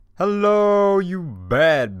Hello, you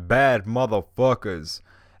bad, bad motherfuckers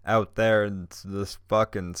out there in this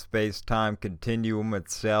fucking space-time continuum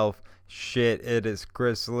itself. Shit, it is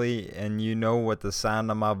Chris Lee, and you know what the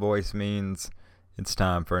sound of my voice means. It's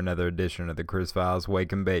time for another edition of the Chris Files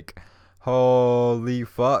Wake and Bake. Holy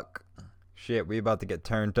fuck. Shit, we about to get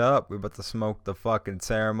turned up. We about to smoke the fucking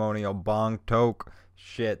ceremonial bong toke.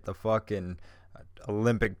 Shit, the fucking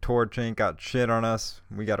Olympic torch ain't got shit on us.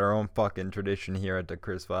 We got our own fucking tradition here at the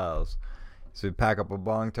Chris Files. So pack up a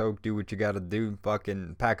bong toke, do what you gotta do.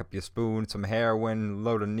 Fucking pack up your spoon, some heroin,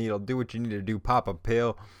 load a needle, do what you need to do, pop a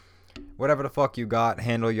pill. Whatever the fuck you got,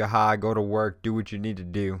 handle your high, go to work, do what you need to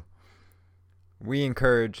do. We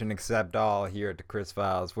encourage and accept all here at the Chris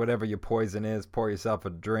Files. Whatever your poison is, pour yourself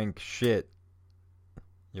a drink. Shit.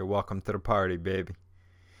 You're welcome to the party, baby.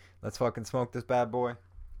 Let's fucking smoke this bad boy,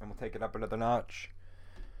 and we'll take it up another notch.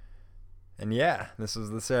 And yeah, this is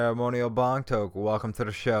the ceremonial bong toke. Welcome to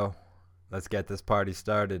the show. Let's get this party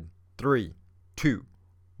started. 3, 2,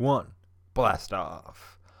 1, blast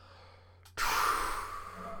off.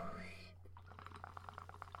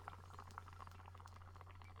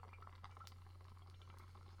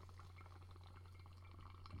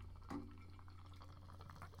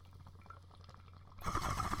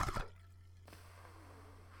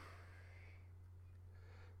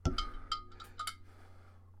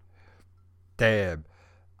 Damn,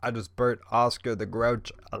 I just burnt Oscar the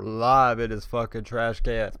Grouch alive in his fucking trash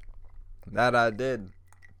can. That I did.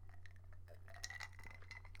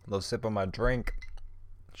 A little sip of my drink.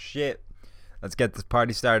 Shit. Let's get this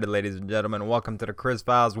party started, ladies and gentlemen. Welcome to the Chris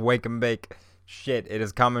Files Wake and Bake. Shit, it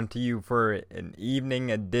is coming to you for an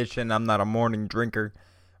evening edition. I'm not a morning drinker,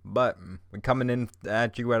 but we're coming in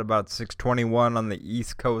at you at about 6:21 on the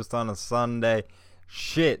East Coast on a Sunday.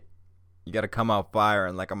 Shit. You gotta come out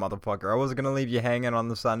firing like a motherfucker. I wasn't gonna leave you hanging on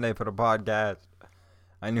the Sunday for the podcast.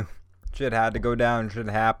 I knew shit had to go down, shit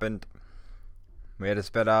happened. We had to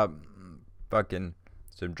spit up. Fucking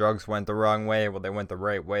some drugs went the wrong way. Well, they went the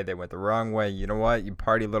right way. They went the wrong way. You know what? You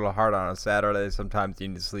party a little hard on a Saturday. Sometimes you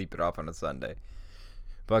need to sleep it off on a Sunday.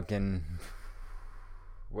 Fucking,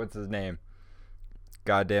 what's his name?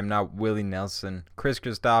 Goddamn, not Willie Nelson. Chris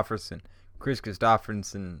Christopherson. Chris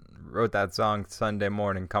Christopherson wrote that song Sunday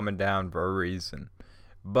morning, coming down for a reason.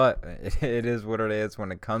 But it is what it is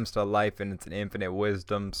when it comes to life and its infinite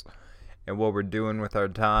wisdoms and what we're doing with our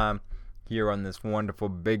time here on this wonderful,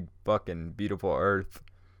 big, fucking, beautiful earth.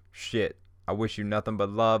 Shit. I wish you nothing but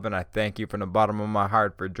love, and I thank you from the bottom of my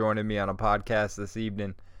heart for joining me on a podcast this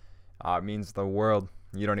evening. It means the world.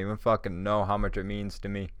 You don't even fucking know how much it means to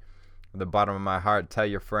me. From the bottom of my heart, tell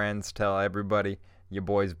your friends, tell everybody. Your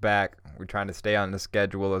boy's back. We're trying to stay on the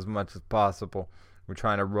schedule as much as possible. We're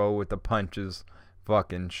trying to roll with the punches.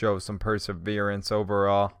 Fucking show some perseverance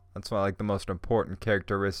overall. That's like the most important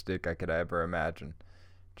characteristic I could ever imagine.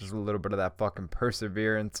 Just a little bit of that fucking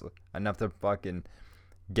perseverance. Enough to fucking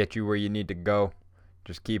get you where you need to go.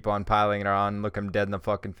 Just keep on piling it on. Look them dead in the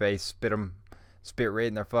fucking face. Spit right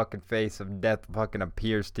in their fucking face if death fucking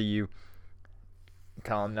appears to you.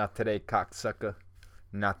 Call them not today, cocksucker.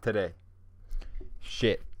 Not today.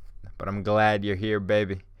 Shit. But I'm glad you're here,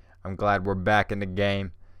 baby. I'm glad we're back in the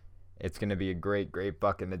game. It's going to be a great, great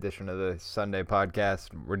fucking edition of the Sunday podcast.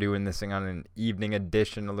 We're doing this thing on an evening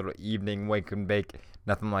edition, a little evening wake and bake.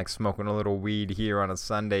 Nothing like smoking a little weed here on a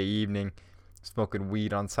Sunday evening. Smoking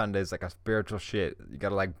weed on Sundays like a spiritual shit. You got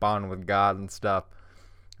to like bond with God and stuff.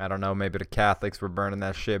 I don't know, maybe the Catholics were burning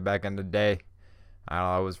that shit back in the day.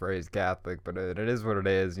 I was raised Catholic, but it is what it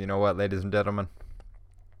is. You know what, ladies and gentlemen?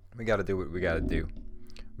 We got to do what we got to do.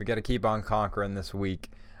 We got to keep on conquering this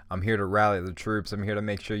week. I'm here to rally the troops. I'm here to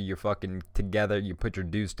make sure you're fucking together. You put your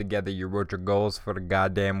dues together. You wrote your goals for the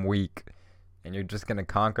goddamn week. And you're just going to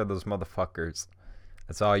conquer those motherfuckers.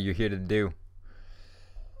 That's all you're here to do.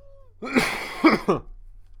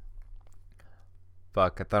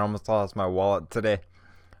 Fuck, I thought I almost lost my wallet today.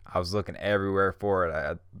 I was looking everywhere for it.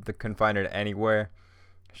 I couldn't find it anywhere.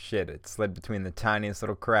 Shit, it slid between the tiniest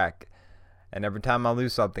little crack. And every time I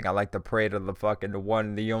lose something, I like to pray to the fucking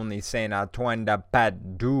one, the only Saint Antoine de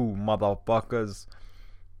Padoue, motherfuckers.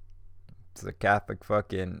 It's the Catholic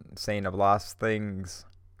fucking saint of lost things.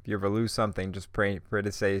 If you ever lose something, just pray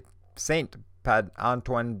to say Saint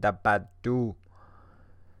Antoine de Padoue,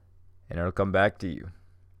 and it'll come back to you.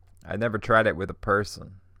 I never tried it with a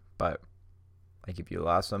person, but like if you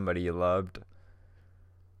lost somebody you loved,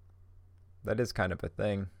 that is kind of a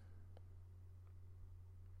thing.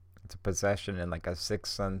 It's a possession and like a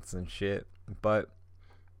sixth sense and shit, but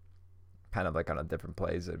kind of like on a different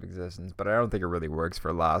place of existence. But I don't think it really works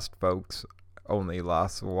for lost folks. Only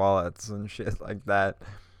lost wallets and shit like that.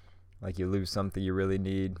 Like you lose something you really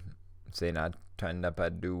need. Say not turn up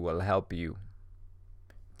Padu will help you.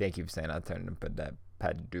 Thank you for saying I turned up at that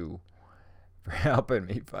Padu for helping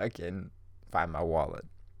me fucking find my wallet.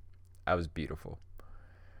 That was beautiful.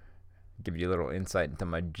 Give you a little insight into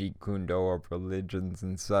my Jeet Kune Do of religions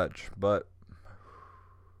and such, but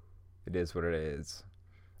it is what it is.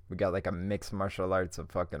 We got like a mixed martial arts of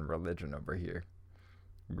fucking religion over here.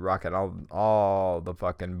 We rocking all the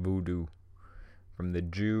fucking voodoo. From the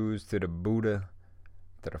Jews to the Buddha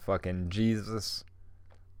to the fucking Jesus.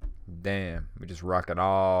 Damn, we just rocking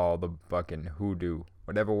all the fucking hoodoo.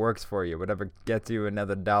 Whatever works for you, whatever gets you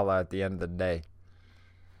another dollar at the end of the day.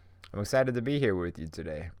 I'm excited to be here with you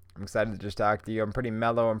today. I'm excited to just talk to you. I'm pretty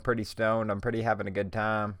mellow. I'm pretty stoned. I'm pretty having a good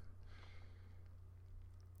time.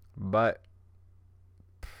 But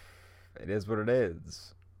it is what it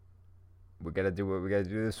is. We gotta do what we gotta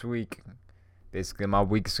do this week. Basically, my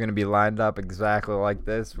week's gonna be lined up exactly like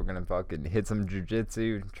this. We're gonna fucking hit some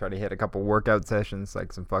jujitsu, try to hit a couple workout sessions,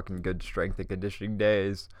 like some fucking good strength and conditioning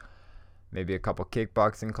days. Maybe a couple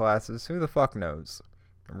kickboxing classes. Who the fuck knows?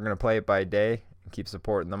 We're gonna play it by day and keep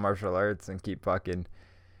supporting the martial arts and keep fucking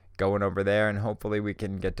going over there, and hopefully we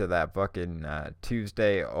can get to that fucking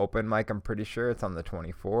Tuesday open mic. I'm pretty sure it's on the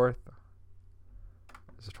 24th.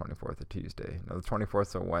 It's the 24th of Tuesday. No, the 24th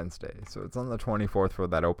is a Wednesday. So it's on the 24th for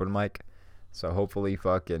that open mic. So hopefully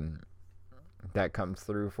fucking that comes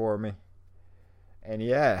through for me. And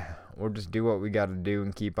yeah, we'll just do what we gotta do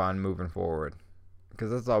and keep on moving forward.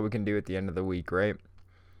 Because that's all we can do at the end of the week, right?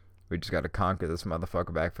 We just gotta conquer this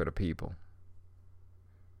motherfucker back for the people.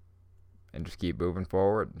 And just keep moving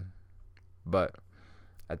forward. But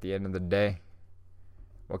at the end of the day,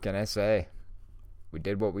 what can I say? We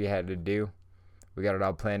did what we had to do. We got it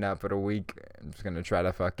all planned out for the week. I'm just gonna try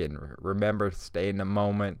to fucking remember, stay in the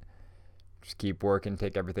moment. Just keep working,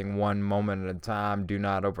 take everything one moment at a time. Do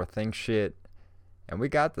not overthink shit. And we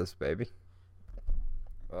got this, baby.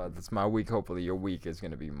 That's my week. Hopefully your week is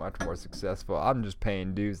gonna be much more successful. I'm just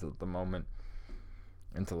paying dues at the moment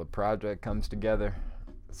until a project comes together.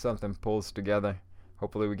 Something pulls together.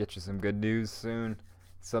 Hopefully we get you some good news soon.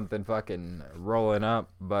 Something fucking rolling up,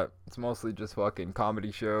 but it's mostly just fucking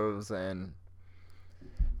comedy shows and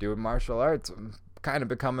doing martial arts. I'm kind of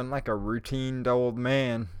becoming like a routine old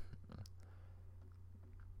man.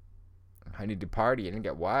 I need to party and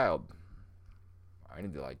get wild. I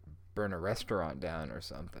need to like burn a restaurant down or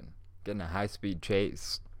something. Get in a high-speed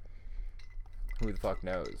chase. Who the fuck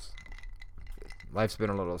knows? Life's been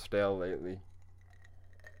a little stale lately.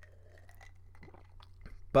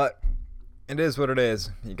 But it is what it is.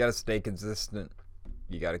 You gotta stay consistent.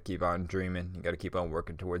 You gotta keep on dreaming. You gotta keep on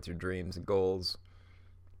working towards your dreams and goals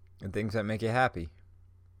and things that make you happy.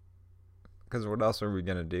 Because what else are we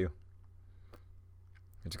gonna do?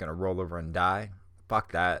 We're just gonna roll over and die?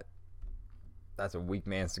 Fuck that. That's a weak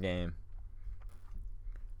man's game.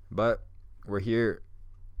 But we're here.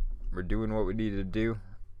 We're doing what we need to do.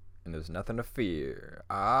 And there's nothing to fear.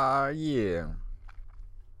 Ah, yeah.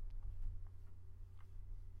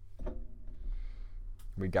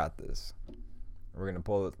 We got this. We're gonna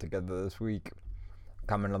pull it together this week.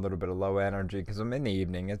 Coming a little bit of low energy because I'm in the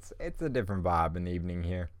evening. It's a different vibe in the evening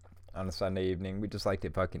here. On a Sunday evening, we just like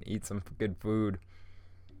to fucking eat some good food.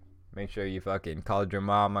 Make sure you fucking called your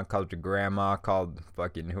mama, called your grandma, called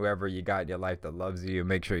fucking whoever you got in your life that loves you.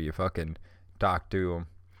 Make sure you fucking talk to them.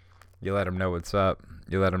 You let them know what's up.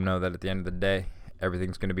 You let them know that at the end of the day,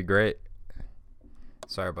 everything's gonna be great.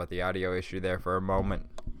 Sorry about the audio issue there for a moment.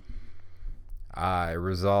 I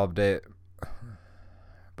resolved it.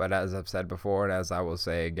 But as I've said before, and as I will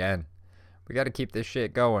say again, we got to keep this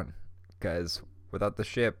shit going. Because without the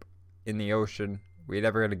ship in the ocean, we ain't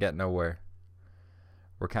ever going to get nowhere.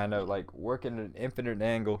 We're kind of like working at an infinite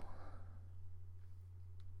angle.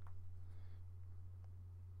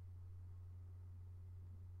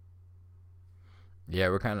 Yeah,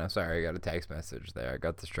 we're kind of sorry. I got a text message there. I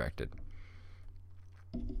got distracted.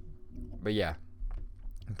 But yeah.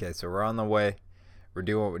 Okay, so we're on the way. We're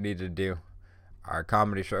doing what we need to do. Our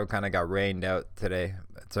comedy show kind of got rained out today.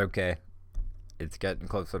 It's okay. It's getting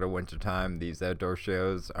closer to winter time. These outdoor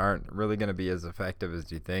shows aren't really going to be as effective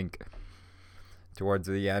as you think towards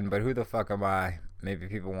the end. But who the fuck am I? Maybe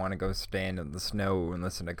people want to go stand in the snow and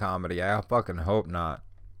listen to comedy. I fucking hope not.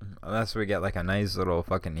 Unless we get like a nice little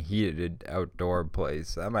fucking heated outdoor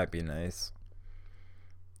place. That might be nice.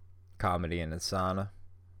 Comedy in a sauna.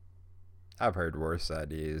 I've heard worse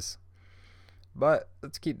ideas. But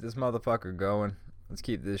let's keep this motherfucker going. Let's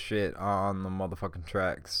keep this shit on the motherfucking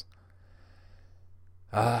tracks.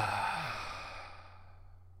 Where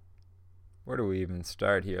do we even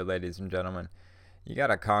start here, ladies and gentlemen? You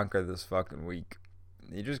gotta conquer this fucking week.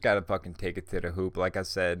 You just gotta fucking take it to the hoop. Like I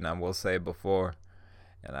said, and I will say before,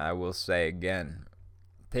 and I will say again,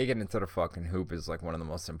 taking it to the fucking hoop is like one of the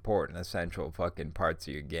most important, essential fucking parts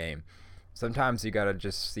of your game. Sometimes you gotta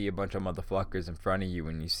just see a bunch of motherfuckers in front of you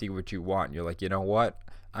and you see what you want. And you're like, you know what?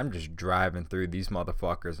 I'm just driving through these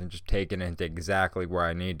motherfuckers and just taking it to exactly where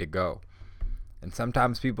I need to go. And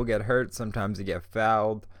sometimes people get hurt. Sometimes you get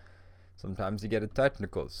fouled. Sometimes you get a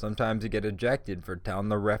technical. Sometimes you get ejected for telling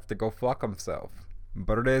the ref to go fuck himself.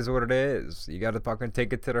 But it is what it is. You gotta fucking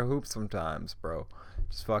take it to the hoop sometimes, bro.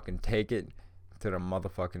 Just fucking take it to the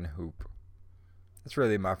motherfucking hoop. That's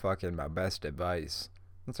really my best advice.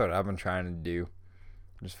 That's what I've been trying to do.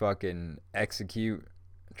 Just fucking execute,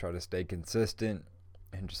 try to stay consistent,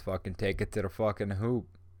 and just fucking take it to the fucking hoop.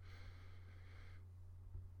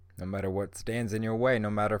 No matter what stands in your way,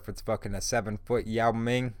 no matter if it's fucking a 7-foot Yao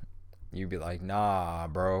Ming, you'd be like, nah,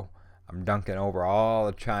 bro. I'm dunking over all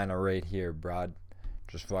of China right here, brod.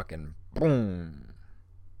 Just fucking boom.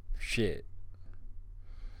 Shit.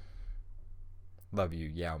 Love you,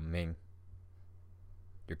 Yao Ming.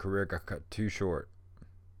 Your career got cut too short.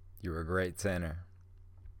 You were a great center.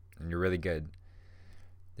 And you're really good.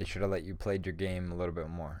 They should have let you play your game a little bit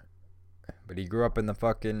more. But he grew up in the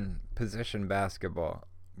fucking position basketball.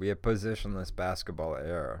 We have positionless basketball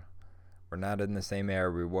era. We're not in the same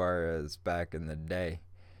era we were as back in the day.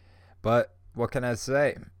 But what can I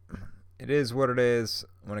say? It is what it is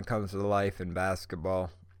when it comes to life in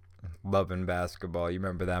basketball. Loving basketball. You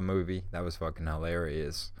remember that movie? That was fucking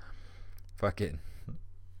hilarious. Fucking,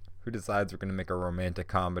 who decides we're gonna make a romantic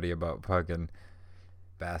comedy about fucking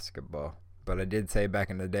basketball? But I did say back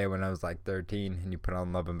in the day when I was like 13 and you put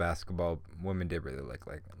on Love and Basketball, women did really like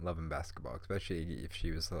Love and Basketball, especially if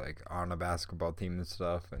she was like on a basketball team and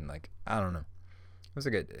stuff. And like, I don't know, it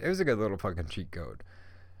was a good little fucking cheat code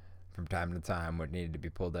from time to time what needed to be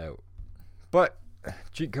pulled out. But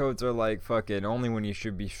cheat codes are like fucking only when you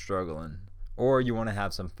should be struggling or you want to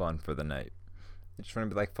have some fun for the night. You just want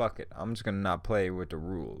to be like, fuck it, I'm just gonna not play with the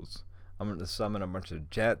rules. I'm going to summon a bunch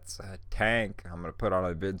of jets, a tank, I'm going to put on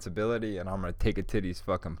invincibility, and I'm going to take it to these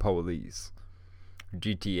fucking police.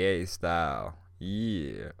 GTA style.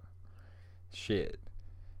 Yeah. Shit.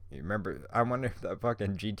 You remember, I wonder if that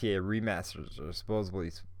fucking GTA remasters are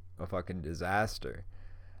supposedly a fucking disaster.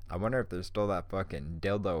 I wonder if there's still that fucking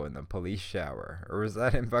dildo in the police shower. Or was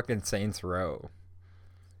that in fucking Saints Row?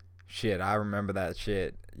 Shit, I remember that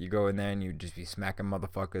shit. You go in there and you just be smacking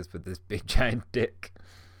motherfuckers with this big giant dick.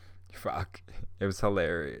 Fuck. It was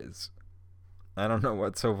hilarious. I don't know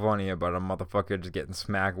what's so funny about a motherfucker just getting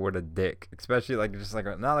smacked with a dick. Especially like just like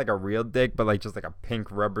not like a real dick, but like just like a pink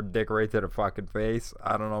rubber dick right to the fucking face.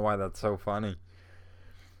 I don't know why that's so funny.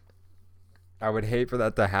 I would hate for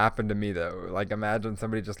that to happen to me though. Like imagine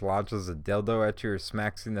somebody just launches a dildo at you or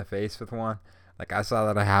smacks you in the face with one. Like I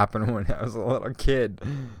saw that happen when I was a little kid.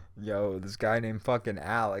 Yo, this guy named fucking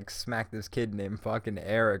Alex smacked this kid named fucking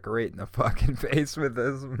Eric right in the fucking face with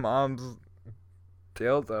his mom's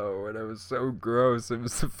dildo, and it was so gross. It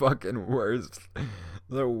was the fucking worst.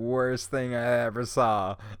 The worst thing I ever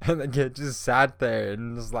saw. And the kid just sat there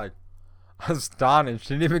and was like astonished.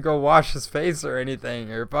 He didn't even go wash his face or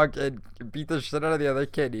anything or fucking beat the shit out of the other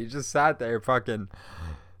kid. He just sat there fucking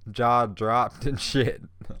jaw dropped and shit.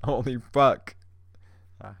 Holy fuck.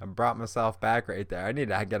 I brought myself back right there. I need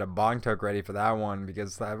to get a bong toke ready for that one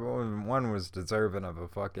because that one was deserving of a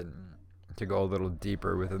fucking to go a little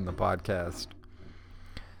deeper within the podcast.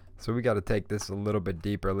 So we got to take this a little bit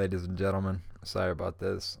deeper, ladies and gentlemen. Sorry about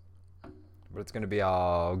this, but it's gonna be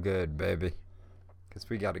all good, baby, because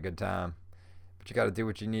we got a good time. But you got to do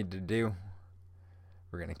what you need to do.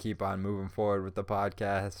 We're gonna keep on moving forward with the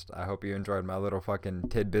podcast. I hope you enjoyed my little fucking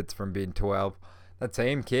tidbits from being 12. That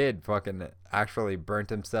same kid fucking actually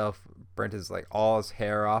burnt his like all his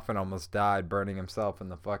hair off and almost died burning himself in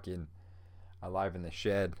the fucking alive in the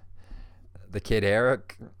shed. The kid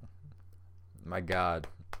Eric, my God,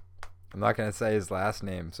 I'm not gonna say his last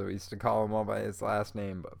name, so we used to call him all by his last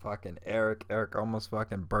name, but fucking Eric almost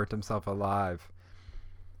fucking burnt himself alive.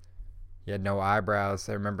 He had no eyebrows.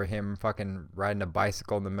 I remember him fucking riding a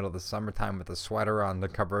bicycle in the middle of the summertime with a sweater on to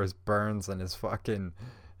cover his burns and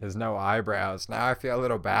his no eyebrows. Now I feel a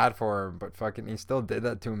little bad for him, but fucking he still did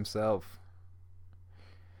that to himself.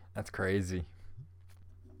 That's crazy.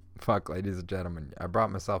 Fuck, ladies and gentlemen. I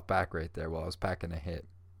brought myself back right there while I was packing a hit.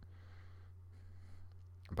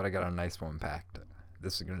 But I got a nice one packed.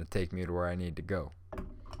 This is going to take me to where I need to go.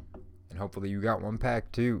 And hopefully you got one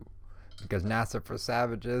packed too. Because NASA for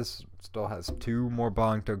Savages still has 2 more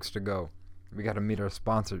bong tokes to go. We got to meet our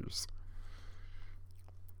sponsors.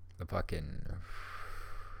 The fucking...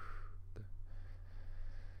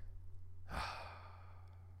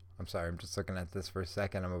 I'm sorry, I'm just looking at this for a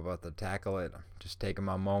second. I'm about to tackle it. I'm just taking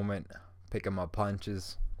my moment, picking my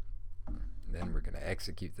punches. Then we're going to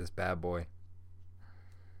execute this bad boy.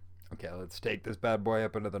 Okay, let's take this bad boy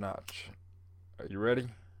up another notch. Are you ready?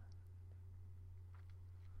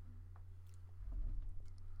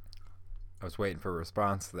 I was waiting for a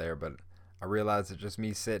response there, but I realized it's just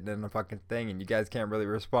me sitting in the fucking thing and you guys can't really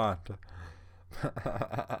respond.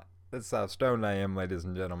 This is how stoned I am, ladies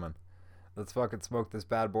and gentlemen. Let's fucking smoke this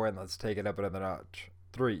bad boy and let's take it up another notch.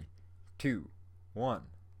 3, 2, 1.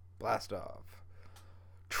 Blast off.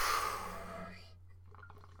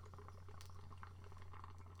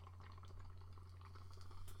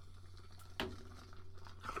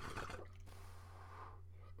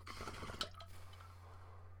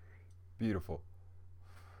 Beautiful.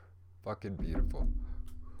 Fucking beautiful.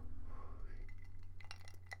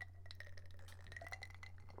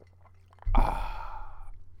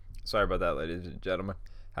 Sorry about that, ladies and gentlemen.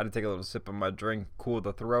 Had to take a little sip of my drink, cool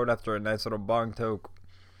the throat after a nice little bong toke.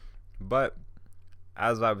 But,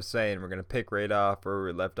 as I was saying, we're going to pick right off where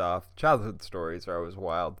we left off. Childhood stories are always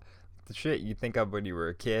wild. The shit you think of when you were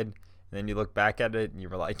a kid, and then you look back at it and you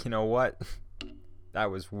were like, you know what? That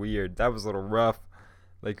was weird. That was a little rough.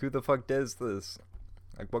 Like, who the fuck does this?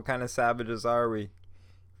 Like, what kind of savages are we?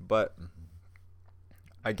 But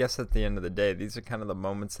I guess at the end of the day, these are kind of the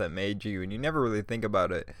moments that made you, and you never really think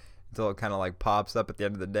about it until it kind of like pops up at the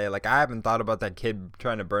end of the day. Like, I haven't thought about that kid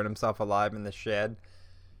trying to burn himself alive in the shed.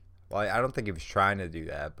 Well, I don't think he was trying to do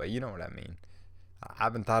that, but you know what I mean. I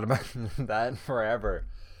haven't thought about that forever.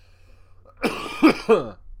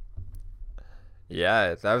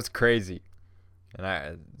 Yeah, that was crazy.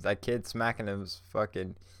 And that kid smacking him was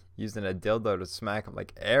fucking using a dildo to smack him.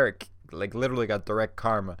 Like, Eric, like, literally got direct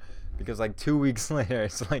karma. Because, like, 2 weeks later,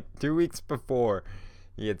 it's like 2 weeks before,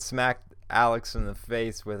 he had smacked Alex in the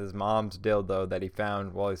face with his mom's dildo that he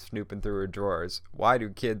found while he's snooping through her drawers. Why do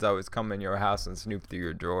kids always come in your house and snoop through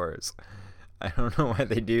your drawers? I don't know why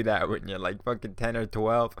they do that when you're, like, fucking 10 or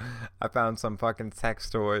 12. I found some fucking sex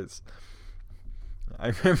toys. I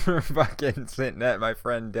remember fucking sitting at my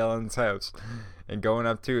friend Dylan's house and going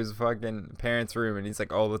up to his fucking parents' room, and he's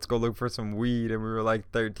like, oh, let's go look for some weed. And we were like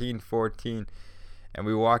 13, 14. And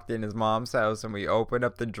we walked in his mom's house and we opened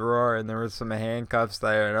up the drawer and there was some handcuffs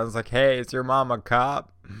there. And I was like, hey, is your mom a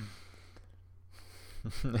cop?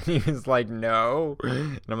 And he was like, no.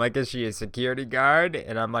 And I'm like, is she a security guard?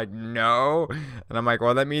 And I'm like, no. And I'm like,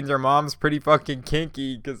 well, that means her mom's pretty fucking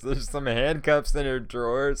kinky because there's some handcuffs in her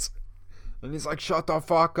drawers. And he's like, shut the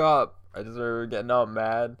fuck up. I just remember getting all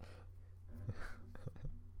mad.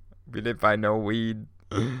 We didn't find no weed.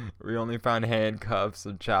 We only found handcuffs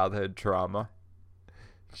and childhood trauma.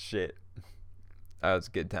 Shit. That was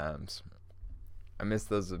good times. I miss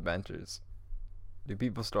those adventures. Do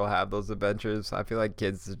people still have those adventures? I feel like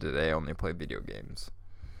kids today only play video games.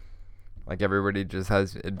 Like, everybody just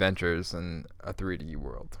has adventures in a 3D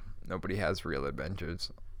world. Nobody has real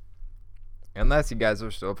adventures. Unless you guys are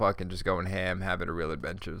still fucking just going ham, having real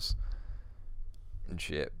adventures and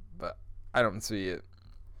shit. But I don't see it.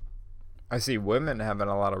 I see women having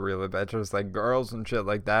a lot of real adventures, like girls and shit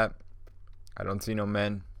like that. I don't see no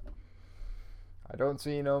men. I don't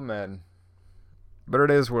see no men. But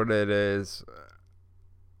it is what it is.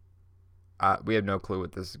 We have no clue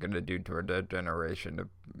what this is going to do to our generation of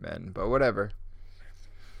men. But whatever.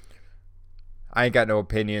 I ain't got no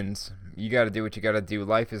opinions. You got to do what you got to do.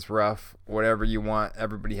 Life is rough. Whatever you want.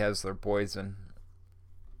 Everybody has their poison.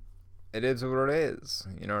 It is what it is.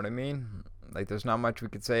 You know what I mean? Like, there's not much we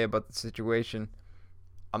could say about the situation.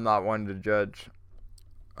 I'm not one to judge.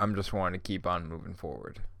 I'm just wanting to keep on moving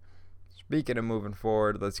forward. Speaking of moving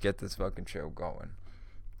forward, let's get this fucking show going.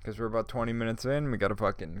 Because we're about 20 minutes in. We got to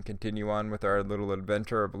fucking continue on with our little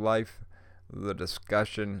adventure of life. The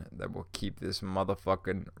discussion that will keep this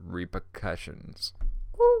motherfucking repercussions.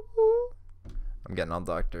 I'm getting all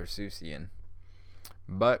Dr. Seussian.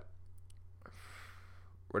 But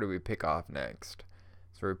where do we pick off next?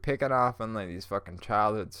 So we're picking off on like these fucking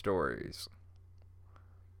childhood stories.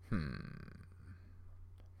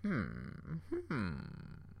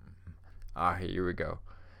 Here we go.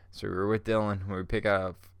 So we were with Dylan when we pick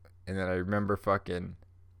up, and then I remember fucking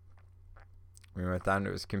we went down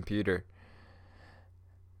to his computer.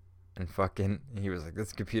 And fucking, he was like,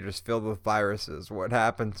 this computer's filled with viruses. What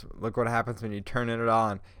happens? Look what happens when you turn it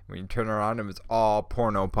on. When you turn it on, it was all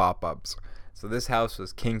porno pop-ups. So this house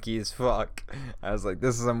was kinky as fuck. I was like,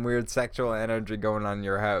 this is some weird sexual energy going on in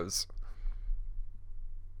your house.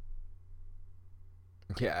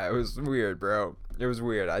 Yeah, it was weird, bro. It was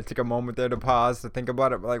weird. I took a moment there to pause to think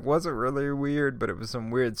about it. Like, was it really weird? But it was some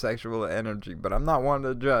weird sexual energy. But I'm not one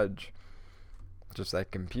to judge. Just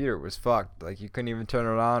that computer was fucked. Like, you couldn't even turn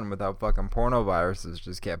it on without fucking porno viruses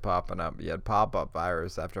just kept popping up. You had pop-up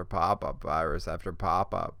virus after pop-up virus after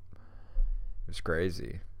pop-up. It was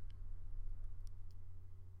crazy.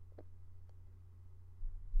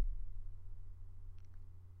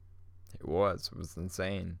 It was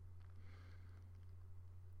insane.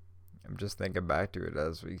 I'm just thinking back to it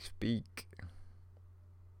as we speak.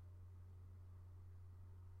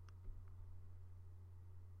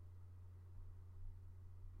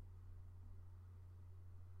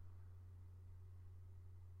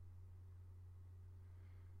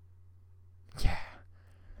 Yeah.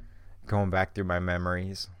 Going back through my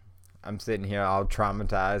memories. I'm sitting here all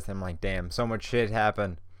traumatized. I'm like, damn, so much shit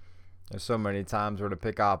happened. There's so many times where to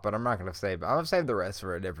pick off, but I'm not going to save it. I'll save the rest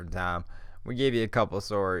for a different time. We gave you a couple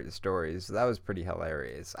stories. That was pretty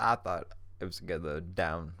hilarious. I thought it was a good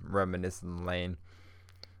down reminiscent lane.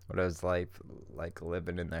 What it was like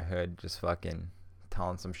living in the hood, just fucking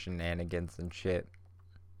telling some shenanigans and shit.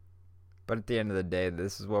 But at the end of the day,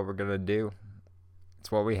 this is what we're going to do.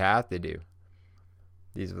 It's what we have to do.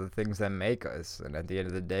 These are the things that make us. And at the end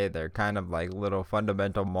of the day, they're kind of like little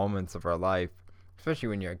fundamental moments of our life. Especially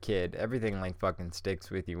when you're a kid. Everything like fucking sticks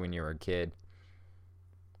with you when you're a kid.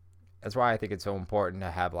 That's why I think it's so important to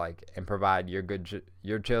have like and provide your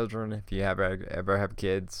children, if you ever have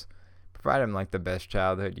kids, provide them like the best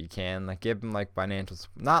childhood you can. Like give them like financial,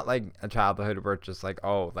 not like a childhood where it's just like,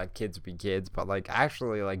 oh, like kids be kids, but like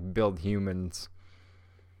actually like build humans.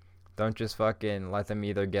 Don't just fucking let them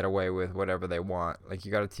either get away with whatever they want. Like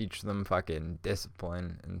you gotta teach them fucking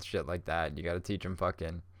discipline and shit like that. You gotta teach them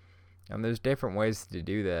fucking, and there's different ways to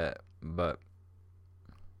do that, but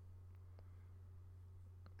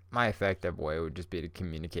my effective way would just be to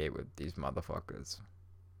communicate with these motherfuckers.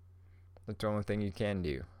 That's the only thing you can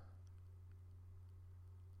do.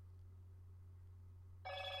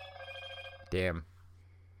 Damn.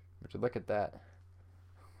 Would you look at that?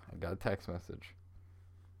 I got a text message.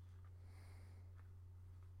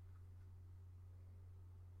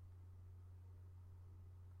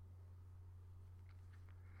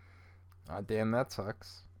 Ah, damn, that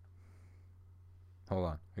sucks. Hold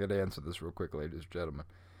on. I gotta answer this real quick, ladies and gentlemen.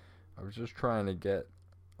 I was just trying to get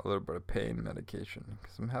a little bit of pain medication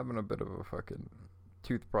because I'm having a bit of a fucking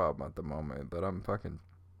tooth problem at the moment, but I'm fucking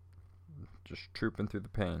just trooping through the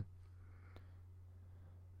pain.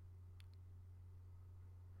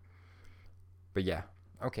 But yeah,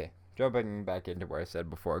 okay. Jumping back into where I said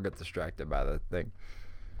before, I got distracted by the thing.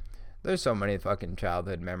 There's so many fucking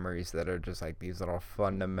childhood memories that are just like these little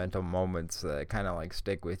fundamental moments that kind of like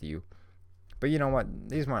stick with you. But you know what?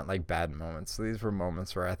 These weren't like bad moments. These were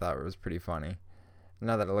moments where I thought it was pretty funny.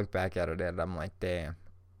 Now that I look back at it, I'm like, damn.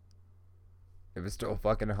 It was still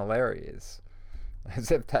fucking hilarious.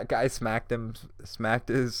 As if that guy smacked this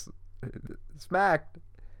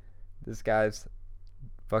guy's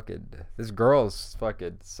fucking, this girl's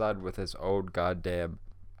fucking son with his old goddamn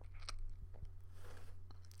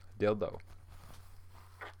dildo.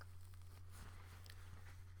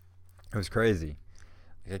 It was crazy.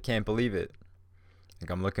 Like, I can't believe it. Like,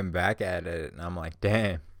 I'm looking back at it and I'm like,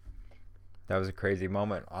 damn, that was a crazy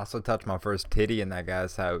moment. Also touched my first titty in that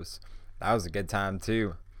guy's house. That was a good time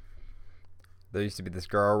too. There used to be this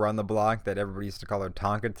girl around the block that everybody used to call her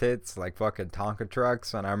Tonka tits, like fucking Tonka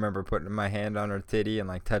trucks. And I remember putting my hand on her titty and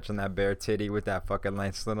like touching that bare titty with that fucking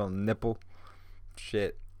nice little nipple.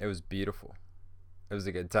 Shit, it was beautiful. It was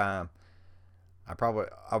a good time. I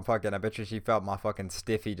bet you she felt my fucking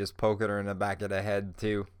stiffy just poking her in the back of the head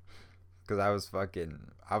too.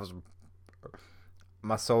 Because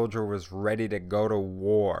my soldier was ready to go to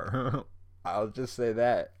war. I'll just say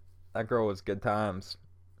that. That girl was good times.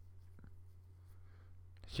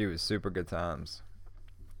 She was super good times.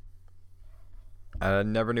 I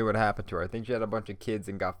never knew what happened to her. I think she had a bunch of kids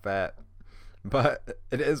and got fat. But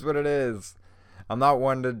it is what it is. I'm not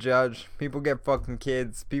one to judge. People get fucking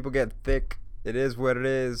kids. People get thick. It is what it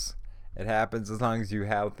is. It happens as long as you're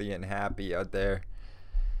healthy and happy out there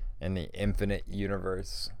in the infinite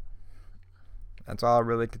universe. That's all I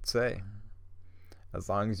really could say. As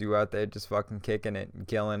long as you out there just fucking kicking it and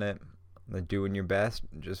killing it, like doing your best,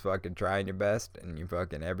 just fucking trying your best, and you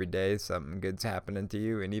fucking every day something good's happening to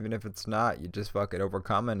you, and even if it's not, you just fucking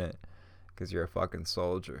overcoming it, because you're a fucking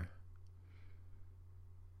soldier.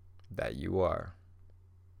 That you are.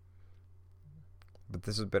 But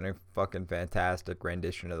this has been a fucking fantastic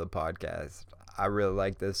rendition of the podcast. I really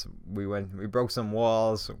like this. We broke some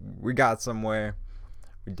walls. We got somewhere.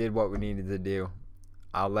 We did what we needed to do.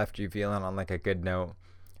 I left you feeling on like a good note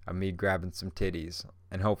of me grabbing some titties.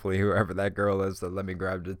 And hopefully whoever that girl is that let me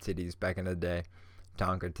grab the titties back in the day.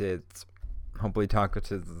 Tonka tits. Hopefully Tonka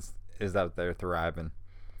tits is out there thriving,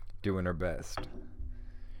 doing her best.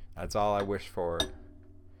 That's all I wish for.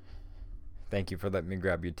 Thank you for letting me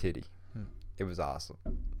grab your titty. It was awesome.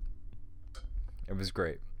 It was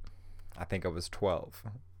great. I think I was 12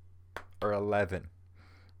 or 11.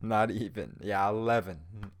 Not even. Yeah, 11.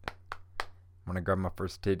 When I grabbed my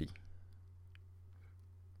first titty.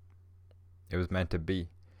 It was meant to be.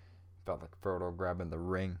 Felt like Frodo grabbing the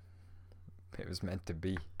ring. It was meant to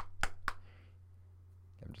be.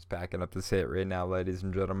 I'm just packing up this hit right now, ladies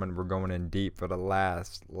and gentlemen. We're going in deep for the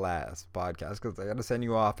last podcast, because I gotta send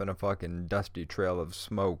you off in a fucking dusty trail of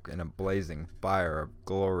smoke and a blazing fire of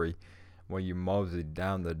glory while you mosey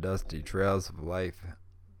down the dusty trails of life.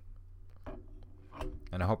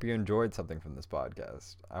 And I hope you enjoyed something from this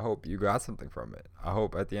podcast. I hope you got something from it. I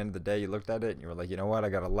hope at the end of the day you looked at it and you were like, you know what, I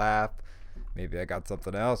got a laugh. Maybe I got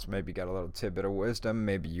something else. Maybe you got a little tidbit of wisdom.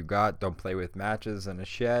 Maybe you got don't play with matches in a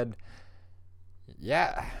shed.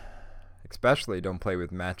 Yeah. Especially don't play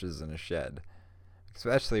with matches in a shed.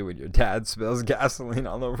 Especially when your dad spills gasoline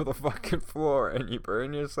all over the fucking floor and you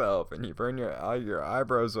burn yourself and you burn all your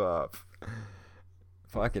eyebrows off.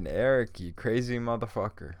 Fucking Eric, you crazy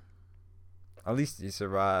motherfucker. At least he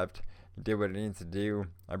survived. He did what he needed to do.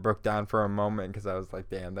 I broke down for a moment because I was like,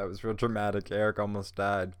 damn, that was real dramatic. Eric almost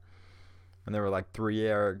died. And there were like 3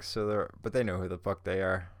 Erics, but they know who the fuck they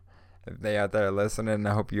are. If they out there listening,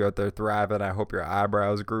 I hope you out there thriving. I hope your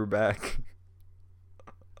eyebrows grew back.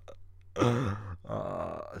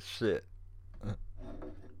 Oh, shit.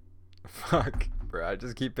 Fuck, bro. I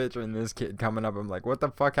just keep picturing this kid coming up. I'm like, what the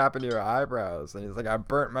fuck happened to your eyebrows? And he's like, I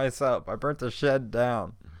burnt myself. I burnt the shed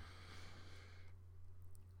down.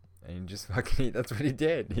 And he just fucking, that's what he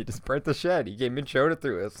did. He just burnt the shed. He came and showed it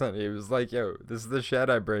to us. And he was like, yo, this is the shed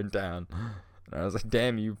I burned down. And I was like,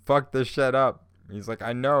 damn, you fucked this shed up. He's like,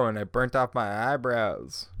 I know, and I burnt off my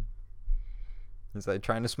eyebrows. He's like,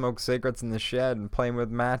 trying to smoke cigarettes in the shed and playing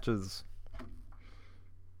with matches.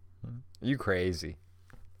 You crazy.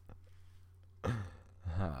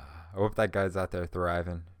 I hope that guy's out there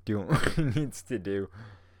thriving, doing what he needs to do.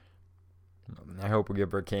 I hope we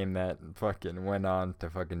overcame that and fucking went on to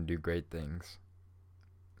fucking do great things.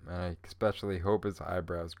 And I especially hope his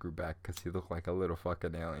eyebrows grew back because he looked like a little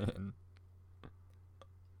fucking alien.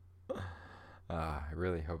 I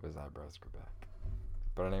really hope his eyebrows grew back.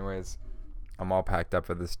 But anyways, I'm all packed up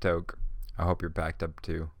for this toke. I hope you're packed up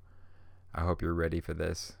too. I hope you're ready for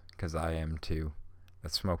this, because I am too.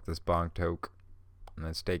 Let's smoke this bong toke. And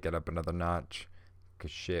let's take it up another notch.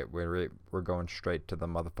 Because shit, we're going straight to the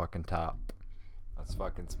motherfucking top. Let's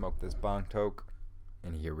fucking smoke this bong toke.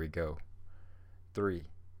 And here we go. 3,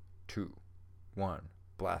 2, 1.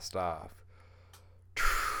 Blast off.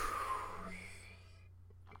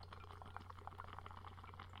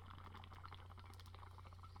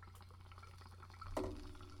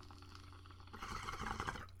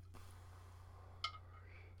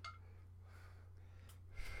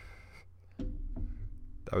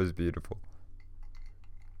 That was beautiful.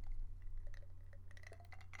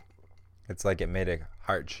 It's like it made a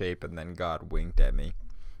heart shape and then God winked at me.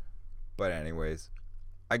 But anyways,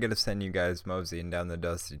 I gotta send you guys moseying down the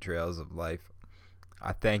dusty trails of life.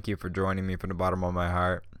 I thank you for joining me from the bottom of my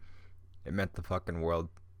heart. It meant the fucking world.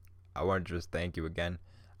 I want to just thank you again.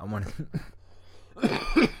 I wanted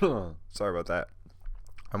sorry about that.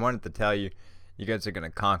 I wanted to tell you, you guys are gonna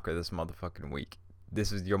conquer this motherfucking week.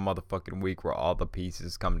 This is your motherfucking week where all the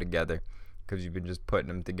pieces come together. Because you've been just putting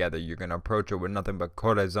them together. You're going to approach it with nothing but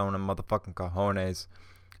corazon and motherfucking cojones.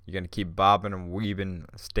 You're going to keep bobbing and weaving,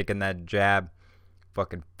 sticking that jab.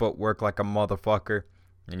 Fucking footwork like a motherfucker.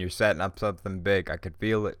 And you're setting up something big. I could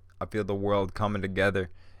feel it. I feel the world coming together.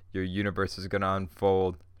 Your universe is going to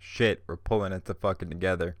unfold. Shit, we're pulling it fucking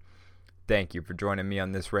together. Thank you for joining me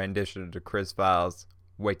on this rendition of the Chris Files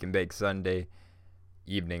Wake and Bake Sunday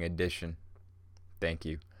evening edition. Thank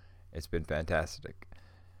you. It's been fantastic.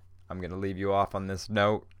 I'm going to leave you off on this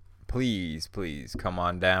note. Please, please come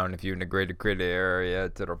on down if you're in the Greater Critter area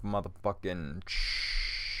to the motherfucking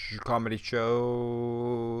comedy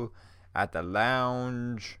show at the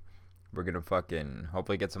lounge. We're going to fucking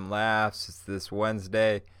hopefully get some laughs. It's this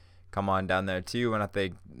Wednesday. Come on down there too. And I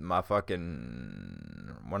think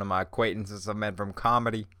one of my acquaintances I met from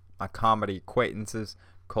comedy, my comedy acquaintances,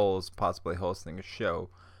 Cole's possibly hosting a show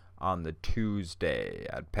on the Tuesday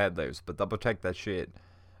at Peddlers, but double check that shit.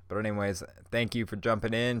 But anyways, thank you for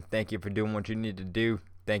jumping in. Thank you for doing what you need to do.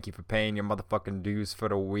 Thank you for paying your motherfucking dues for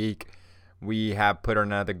the week. We have put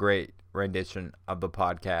another great rendition of the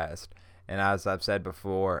podcast. And as I've said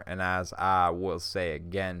before, and as I will say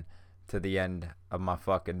again to the end of my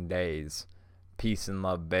fucking days, peace and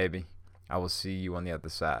love, baby. I will see you on the other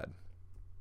side.